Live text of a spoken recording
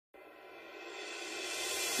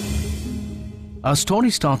Our story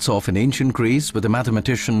starts off in ancient Greece with a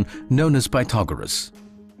mathematician known as Pythagoras.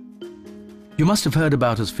 You must have heard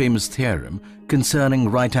about his famous theorem concerning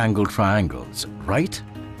right-angled triangles, right?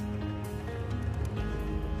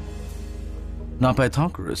 Now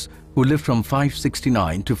Pythagoras, who lived from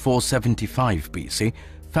 569 to 475 BC,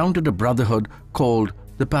 founded a brotherhood called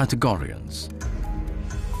the Pythagoreans.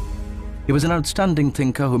 He was an outstanding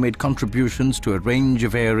thinker who made contributions to a range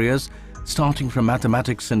of areas, starting from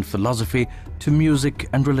mathematics and philosophy to music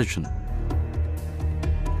and religion.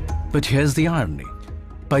 But here's the irony.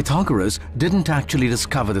 Pythagoras didn't actually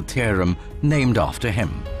discover the theorem named after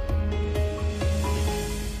him.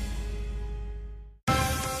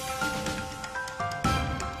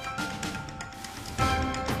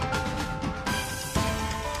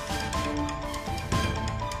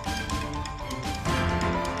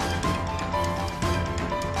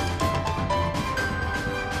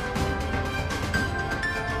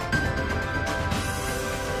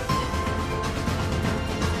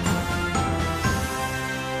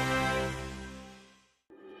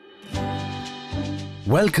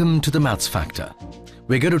 Welcome to the Maths Factor.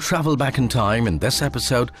 We're going to travel back in time in this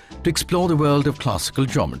episode to explore the world of classical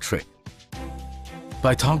geometry.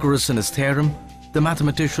 Pythagoras and his theorem, the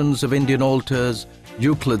mathematicians of Indian altars,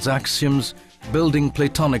 Euclid's axioms, building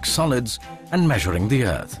Platonic solids, and measuring the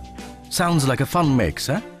Earth. Sounds like a fun mix,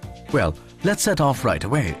 eh? Well, let's set off right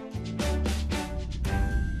away.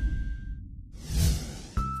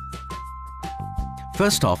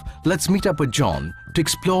 First off, let's meet up with John to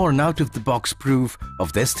explore an out-of-the-box proof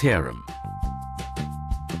of this theorem.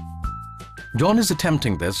 John is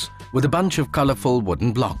attempting this with a bunch of colorful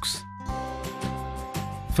wooden blocks.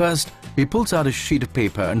 First, he pulls out a sheet of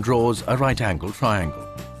paper and draws a right-angled triangle.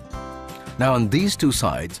 Now on these two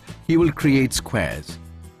sides, he will create squares.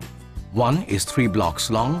 One is 3 blocks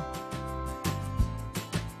long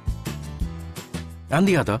and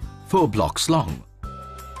the other 4 blocks long.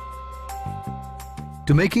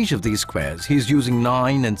 To make each of these squares, he is using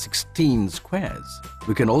 9 and 16 squares.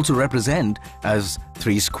 We can also represent as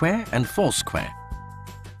 3 square and 4 square.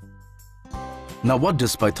 Now what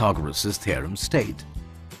does Pythagoras' theorem state?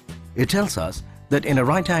 It tells us that in a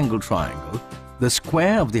right-angled triangle, the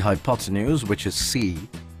square of the hypotenuse, which is C,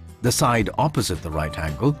 the side opposite the right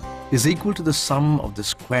angle, is equal to the sum of the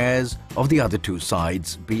squares of the other two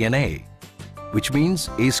sides, B and A, which means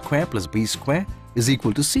A square plus B square is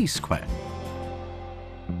equal to C square.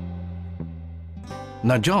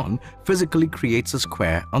 Now John physically creates a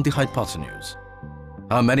square on the hypotenuse.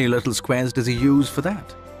 How many little squares does he use for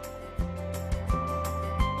that?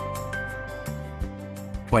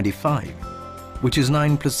 25, which is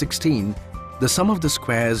 9 plus 16, the sum of the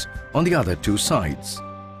squares on the other two sides.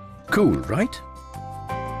 Cool, right?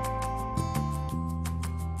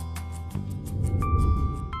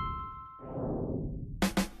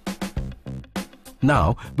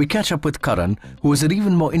 Now we catch up with Karan, who has an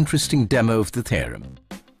even more interesting demo of the theorem.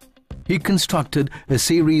 He constructed a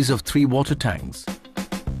series of 3 water tanks.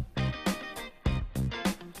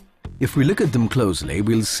 If we look at them closely,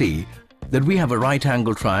 we'll see that we have a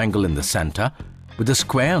right-angled triangle in the center with a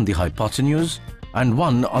square on the hypotenuse and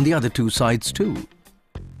one on the other two sides too.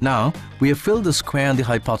 Now we have filled the square on the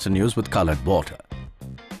hypotenuse with colored water.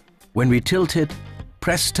 When we tilt it,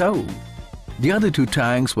 presto! The other 2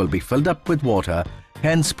 tanks will be filled up with water,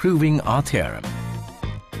 hence proving our theorem.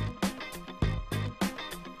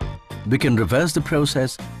 We can reverse the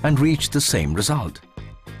process and reach the same result.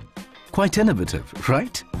 Quite innovative,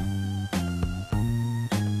 right?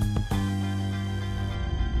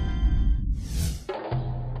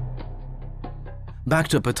 Back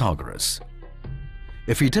to Pythagoras.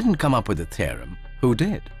 If he didn't come up with a theorem, who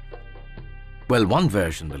did? Well, one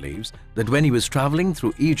version believes that when he was traveling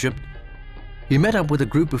through Egypt, he met up with a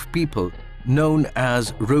group of people known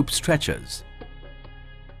as rope stretchers.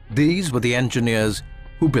 These were the engineers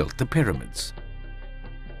who built the pyramids.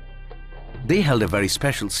 They held a very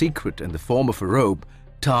special secret in the form of a rope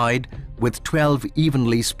tied with 12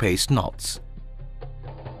 evenly spaced knots.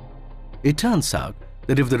 It turns out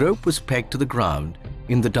that if the rope was pegged to the ground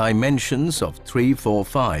in the dimensions of 3, 4,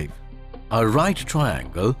 5, a right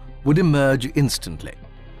triangle would emerge instantly.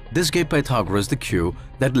 This gave Pythagoras the cue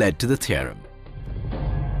that led to the theorem.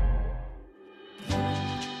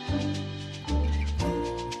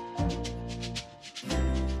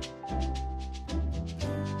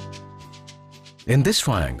 In this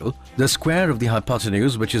triangle, the square of the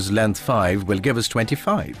hypotenuse, which is length 5, will give us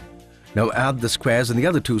 25. Now add the squares on the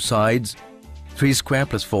other two sides, 3 square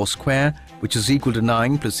plus 4 square, which is equal to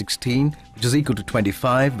 9 plus 16, which is equal to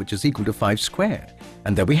 25, which is equal to 5 square.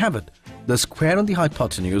 And there we have it. The square on the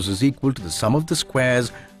hypotenuse is equal to the sum of the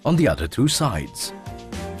squares on the other two sides.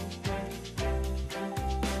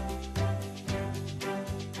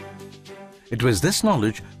 It was this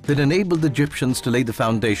knowledge that enabled the Egyptians to lay the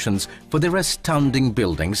foundations for their astounding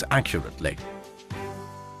buildings accurately.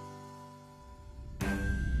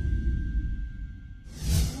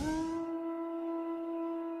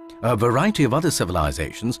 A variety of other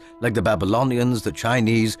civilizations, like the Babylonians, the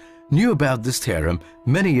Chinese, knew about this theorem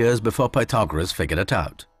many years before Pythagoras figured it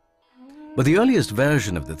out. But the earliest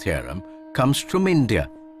version of the theorem comes from India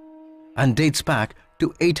and dates back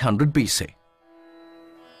to 800 BC.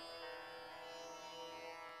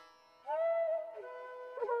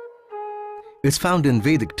 It's found in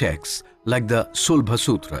Vedic texts like the Sulbha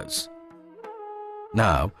Sutras.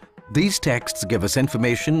 Now, these texts give us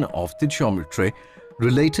information of the geometry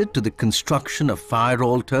related to the construction of fire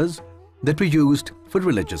altars that were used for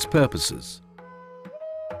religious purposes.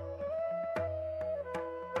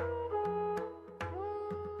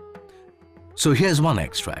 So here's one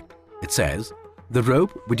extract. It says, the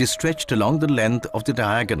rope, which is stretched along the length of the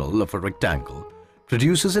diagonal of a rectangle,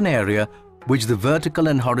 produces an area which the vertical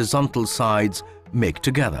and horizontal sides make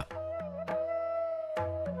together.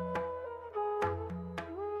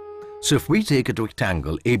 So if we take a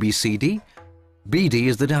rectangle ABCD, BD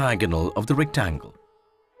is the diagonal of the rectangle.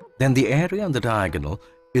 Then the area on the diagonal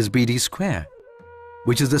is BD square,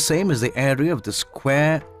 which is the same as the area of the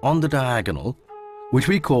square on the diagonal, which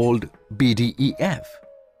we called BDEF.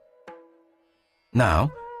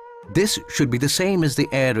 Now, this should be the same as the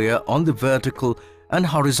area on the vertical and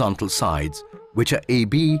horizontal sides, which are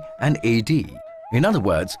AB and AD. In other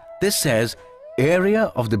words, this says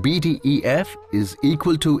area of the BDEF is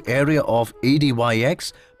equal to area of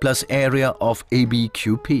ADYX plus area of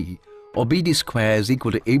ABQP, or BD square is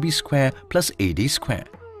equal to AB square plus AD square,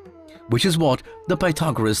 which is what the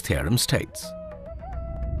Pythagoras theorem states.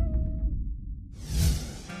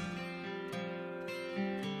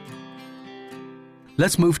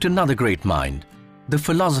 Let's move to another great mind, the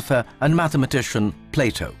philosopher and mathematician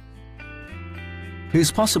Plato. He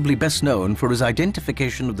is possibly best known for his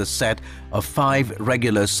identification of the set of 5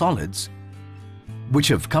 regular solids, which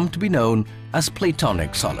have come to be known as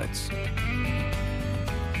Platonic solids.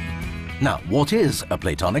 Now, what is a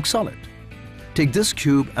Platonic solid? Take this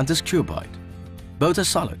cube and this cuboid. Both are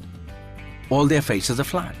solid. All their faces are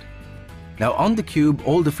flat. Now, on the cube,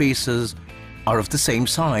 all the faces are of the same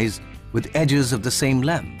size with edges of the same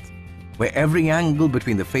length, where every angle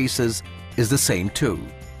between the faces is the same too.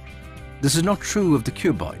 This is not true of the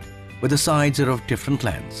cuboid, where the sides are of different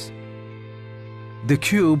lengths. The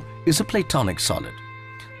cube is a Platonic solid.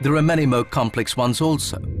 There are many more complex ones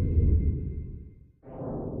also.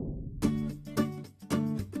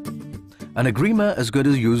 An agreement is going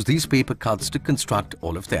to use these paper cuts to construct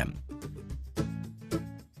all of them.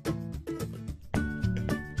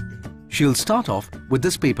 She'll start off with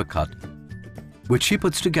this paper cut, which she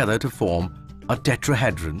puts together to form a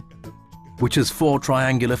tetrahedron, which has 4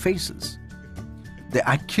 triangular faces. The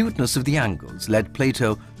acuteness of the angles led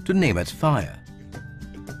Plato to name it fire.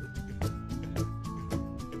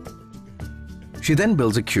 She then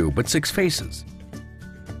builds a cube with 6 faces.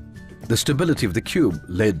 The stability of the cube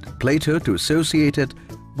led Plato to associate it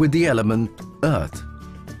with the element earth.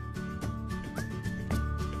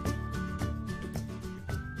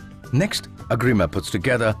 Next, Agrima puts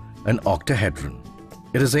together an octahedron.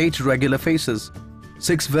 It has 8 regular faces,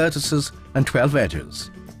 6 vertices and 12 edges.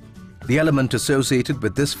 The element associated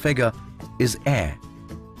with this figure is air.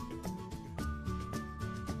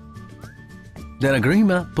 Then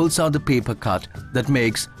Agrima pulls out the paper cut that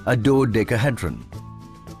makes a dodecahedron.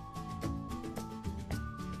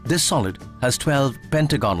 This solid has 12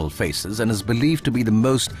 pentagonal faces and is believed to be the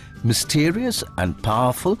most mysterious and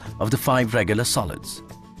powerful of the 5 regular solids.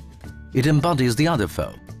 It embodies the other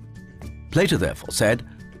 4. Plato therefore said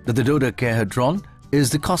that the dodecahedron is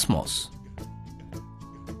the cosmos.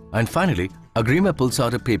 And finally, Agrima pulls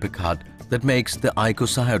out a paper cut that makes the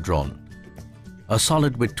icosahedron, a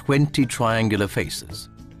solid with 20 triangular faces.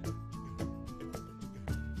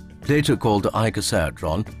 Plato called the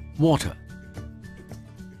icosahedron water.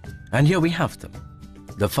 And here we have them,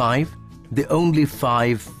 the only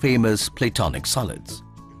 5 famous Platonic solids.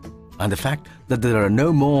 And the fact that there are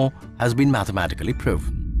no more has been mathematically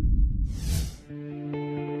proven.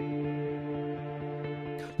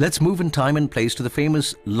 Let's move in time and place to the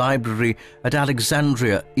famous library at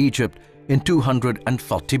Alexandria, Egypt in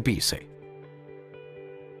 240 BC.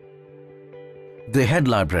 The head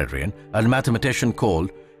librarian, a mathematician called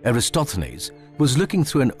Aristophanes, was looking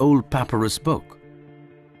through an old papyrus book.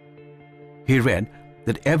 He read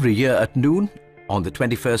that every year at noon, on the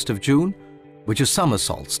 21st of June, which is summer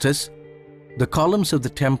solstice, the columns of the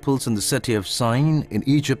temples in the city of Syene in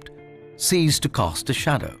Egypt ceased to cast a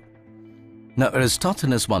shadow. Now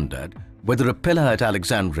Aristophanes wondered whether a pillar at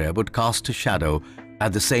Alexandria would cast a shadow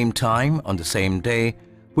at the same time on the same day,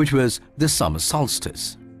 which was the summer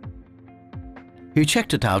solstice. He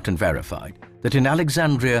checked it out and verified that in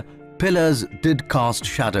Alexandria, pillars did cast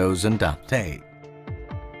shadows on that day.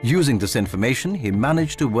 Using this information, he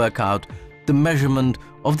managed to work out the measurement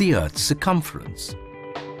of the Earth's circumference.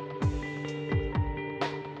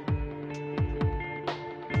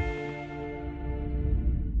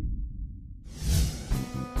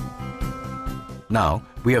 Now,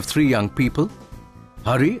 we have three young people,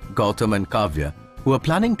 Hari, Gautam and Kavya, who are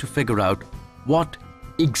planning to figure out what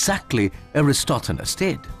exactly Aristophanes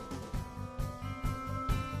did.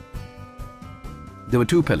 There were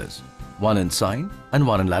two pillars, one in Syene and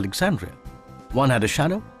one in Alexandria. One had a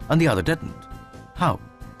shadow and the other didn't. How?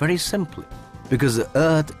 Very simply, because the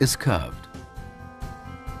Earth is curved.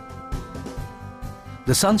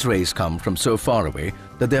 The sun's rays come from so far away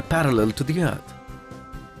that they are parallel to the Earth.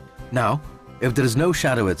 Now, if there is no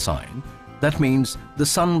shadow at Syene, that means the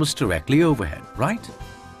sun was directly overhead, right?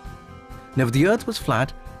 Now, if the Earth was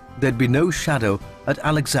flat, there'd be no shadow at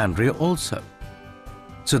Alexandria also.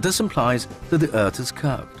 So this implies that the Earth is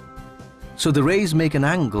curved. So the rays make an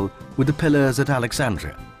angle with the pillars at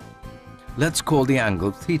Alexandria. Let's call the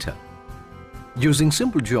angle theta. Using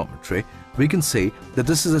simple geometry, we can see that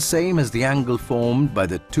this is the same as the angle formed by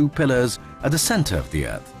the two pillars at the center of the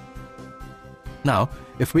Earth. Now,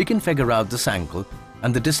 if we can figure out this angle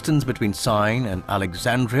and the distance between Syene and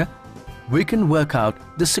Alexandria, we can work out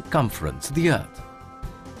the circumference of the Earth.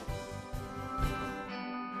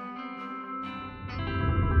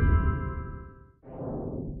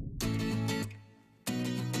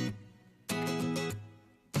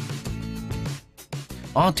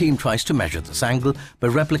 Our team tries to measure this angle by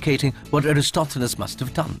replicating what Aristophanes must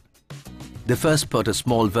have done. They first put a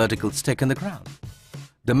small vertical stick in the ground.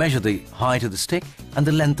 They measure the height of the stick and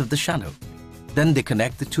the length of the shadow. Then they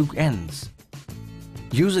connect the two ends.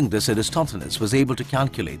 Using this, Aristophanes was able to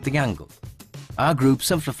calculate the angle. Our group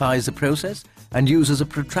simplifies the process and uses a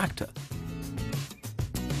protractor.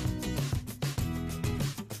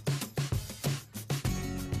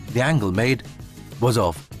 The angle made was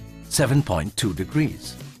of 7.2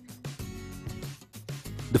 degrees.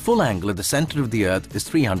 The full angle at the center of the Earth is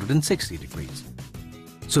 360 degrees.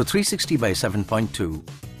 So 360 by 7.2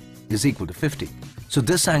 is equal to 50. So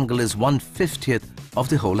this angle is 1/50th of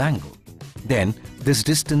the whole angle. Then this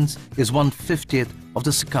distance is 1/50th of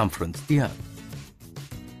the circumference of the Earth.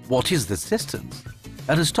 What is this distance?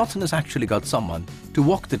 Aristophanes actually got someone to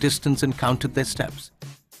walk the distance and counted their steps.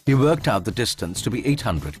 He worked out the distance to be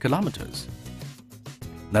 800 kilometers.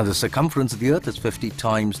 Now the circumference of the Earth is 50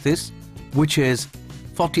 times this, which is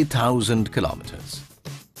 40,000 kilometers.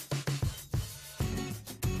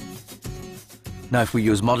 Now if we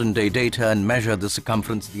use modern day data and measure the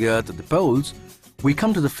circumference of the Earth at the poles, we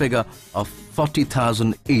come to the figure of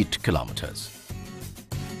 40,008 kilometers.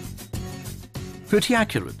 Pretty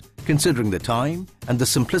accurate, considering the time and the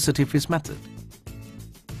simplicity of his method.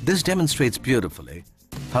 This demonstrates beautifully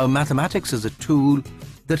how mathematics is a tool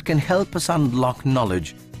that can help us unlock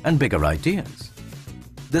knowledge and bigger ideas.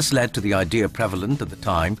 This led to the idea prevalent at the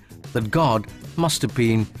time that God must have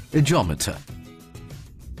been a geometer.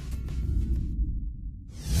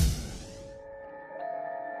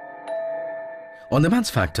 On the Maths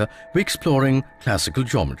Factor, we're exploring classical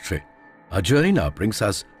geometry. Our journey now brings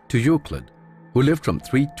us to Euclid, who lived from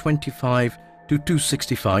 325 to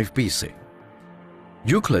 265 BC.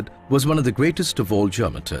 Euclid was one of the greatest of all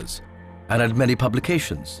geometers and had many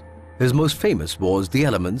publications. His most famous was The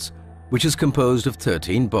Elements, which is composed of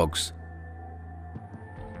 13 books,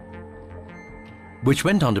 which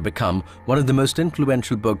went on to become one of the most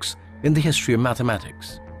influential books in the history of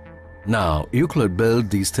mathematics. Now, Euclid built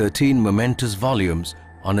these 13 momentous volumes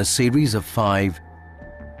on a series of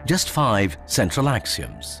just five central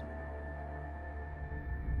axioms.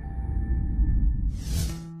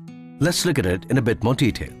 Let's look at it in a bit more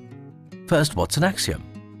detail. First, what's an axiom?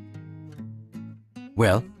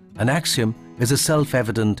 Well, an axiom is a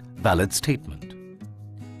self-evident, valid statement.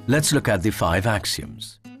 Let's look at the 5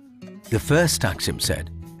 axioms. The first axiom said,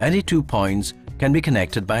 any 2 points can be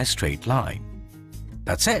connected by a straight line.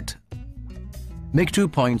 That's it. Make 2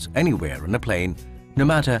 points anywhere on a plane, no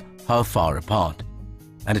matter how far apart,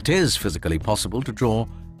 and it is physically possible to draw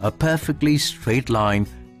a perfectly straight line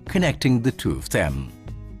connecting the two of them.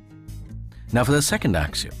 Now for the second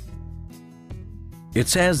axiom. It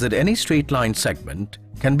says that any straight line segment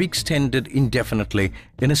can be extended indefinitely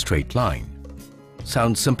in a straight line.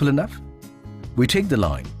 Sounds simple enough? We take the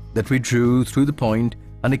line that we drew through the point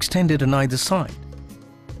and extended on either side.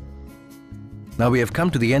 Now we have come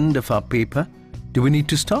to the end of our paper. Do we need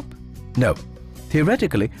to stop? No.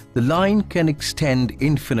 Theoretically, the line can extend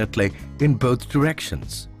infinitely in both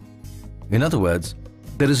directions. In other words,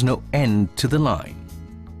 there is no end to the line.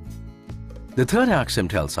 The third axiom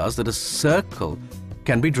tells us that a circle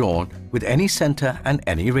can be drawn with any center and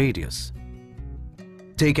any radius.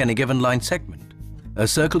 Take any given line segment. A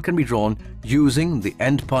circle can be drawn using the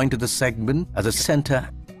end point of the segment as a center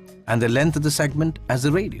and the length of the segment as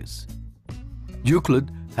the radius.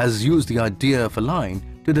 Euclid has used the idea of a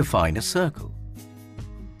line to define a circle.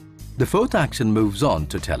 The fourth axiom moves on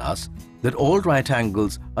to tell us that all right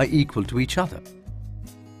angles are equal to each other.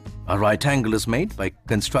 A right angle is made by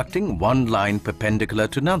constructing one line perpendicular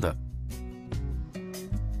to another.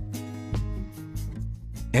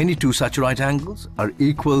 Any two such right angles are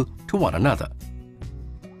equal to one another.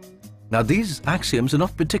 Now these axioms are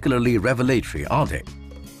not particularly revelatory, are they?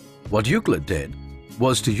 What Euclid did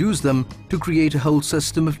was to use them to create a whole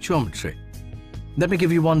system of geometry. Let me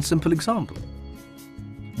give you one simple example.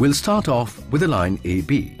 We'll start off with a line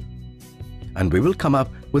AB, and we will come up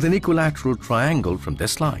with an equilateral triangle from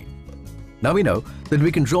this line. Now we know that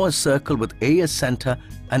we can draw a circle with A as center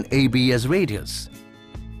and AB as radius.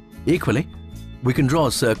 Equally, we can draw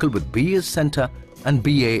a circle with B as center and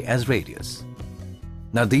BA as radius.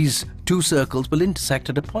 Now these two circles will intersect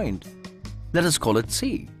at a point. Let us call it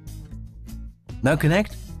C. Now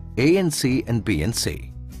connect A and C and B and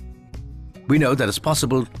C. We know that is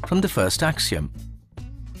possible from the first axiom.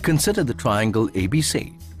 Consider the triangle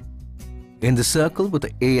ABC. In the circle with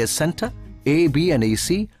the A as center, AB and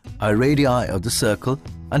AC are radii of the circle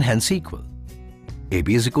and hence equal.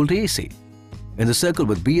 AB is equal to AC. In the circle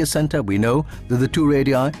with B as center, we know that the two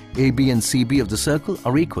radii AB and CB of the circle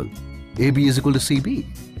are equal. AB is equal to CB.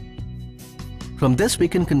 From this we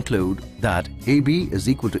can conclude that AB is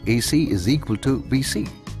equal to AC is equal to BC,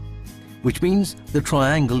 which means the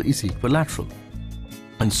triangle is equilateral.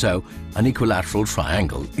 And so an equilateral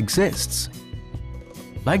triangle exists.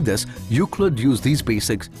 Like this, Euclid used these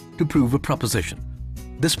basics to prove a proposition.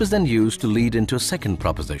 This was then used to lead into a second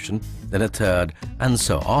proposition, then a third, and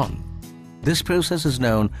so on. This process is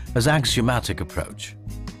known as axiomatic approach.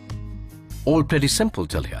 All pretty simple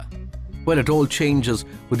till here. Well, it all changes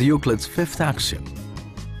with Euclid's fifth axiom.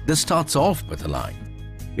 This starts off with a line.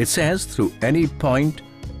 It says through any point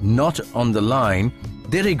not on the line,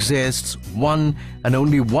 there exists one and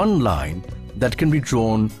only one line that can be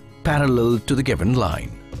drawn parallel to the given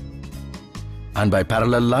line. And by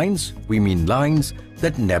parallel lines, we mean lines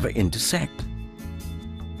that never intersect.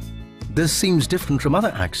 This seems different from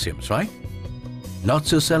other axioms, right? Not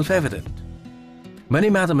so self-evident. Many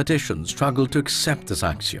mathematicians struggle to accept this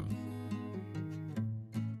axiom.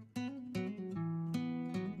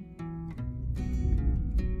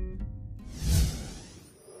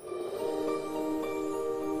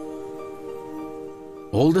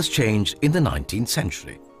 All this changed in the 19th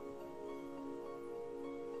century.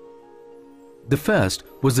 The first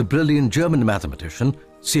was the brilliant German mathematician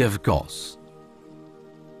C.F. Gauss.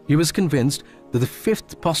 He was convinced that the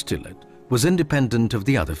fifth postulate was independent of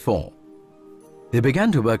the other four. They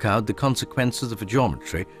began to work out the consequences of a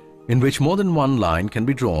geometry in which more than one line can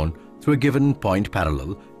be drawn through a given point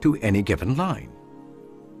parallel to any given line.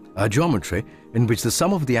 A geometry in which the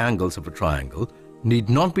sum of the angles of a triangle need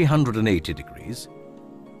not be 180 degrees.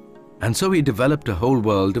 And so he developed a whole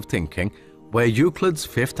world of thinking where Euclid's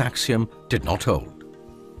fifth axiom did not hold.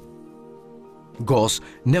 Gauss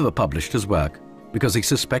never published his work because he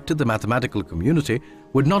suspected the mathematical community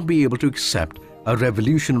would not be able to accept a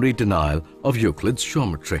revolutionary denial of Euclid's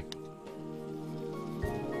geometry.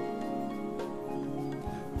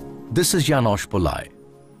 This is János Bolyai,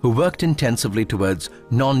 who worked intensively towards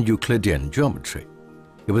non-Euclidean geometry.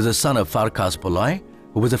 He was a son of Farkas Bolyai,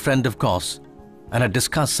 who was a friend of Gauss and had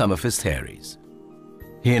discussed some of his theories.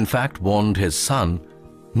 He in fact warned his son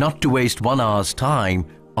not to waste 1 hour's time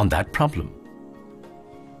on that problem.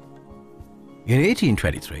 In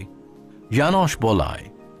 1823, János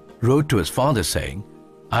Bolyai wrote to his father saying,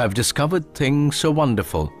 "I have discovered things so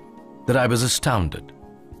wonderful that I was astounded.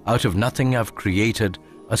 Out of nothing I've created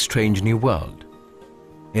a strange new world."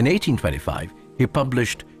 In 1825, he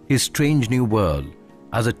published his Strange New World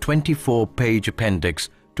as a 24-page appendix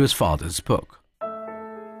to his father's book.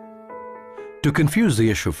 To confuse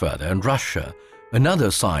the issue further, in Russia,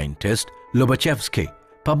 another scientist, Lobachevsky,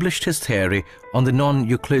 published his theory on the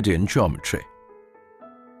non-Euclidean geometry.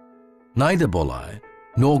 Neither Bolyai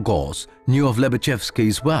nor Gauss knew of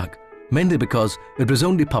Lobachevsky's work, mainly because it was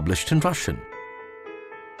only published in Russian.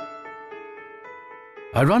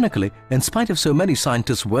 Ironically, in spite of so many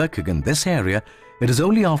scientists working in this area, it is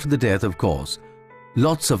only after the death of Gauss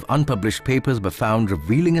lots of unpublished papers were found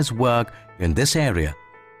revealing his work in this area,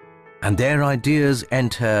 and their ideas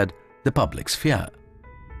entered the public sphere.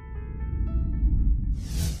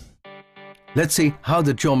 Let's see how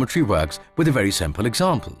the geometry works with a very simple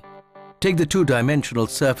example. Take the two-dimensional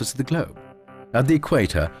surface of the globe. At the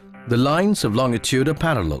equator, the lines of longitude are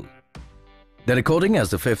parallel. Then, according as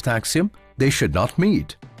the fifth axiom, they should not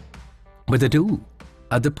meet. But they do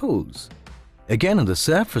at the poles. Again, on the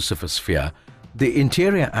surface of a sphere, the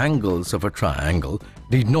interior angles of a triangle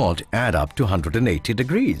need not add up to 180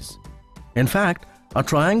 degrees. In fact, a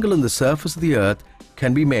triangle on the surface of the Earth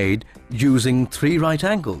can be made using 3 right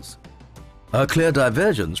angles, a clear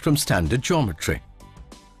divergence from standard geometry.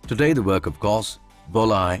 Today, the work of Gauss,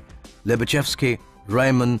 Bolyai, Lobachevsky,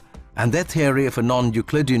 Riemann, and their theory of a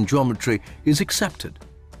non-Euclidean geometry is accepted.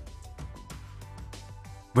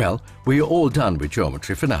 Well, we are all done with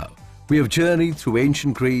geometry for now. We have journeyed through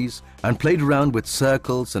ancient Greece and played around with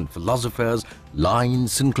circles and philosophers,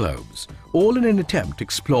 lines and globes, all in an attempt to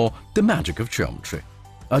explore the magic of geometry.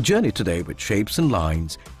 Our journey today with shapes and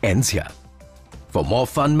lines ends here. For more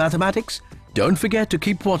fun mathematics, don't forget to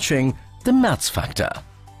keep watching The Maths Factor.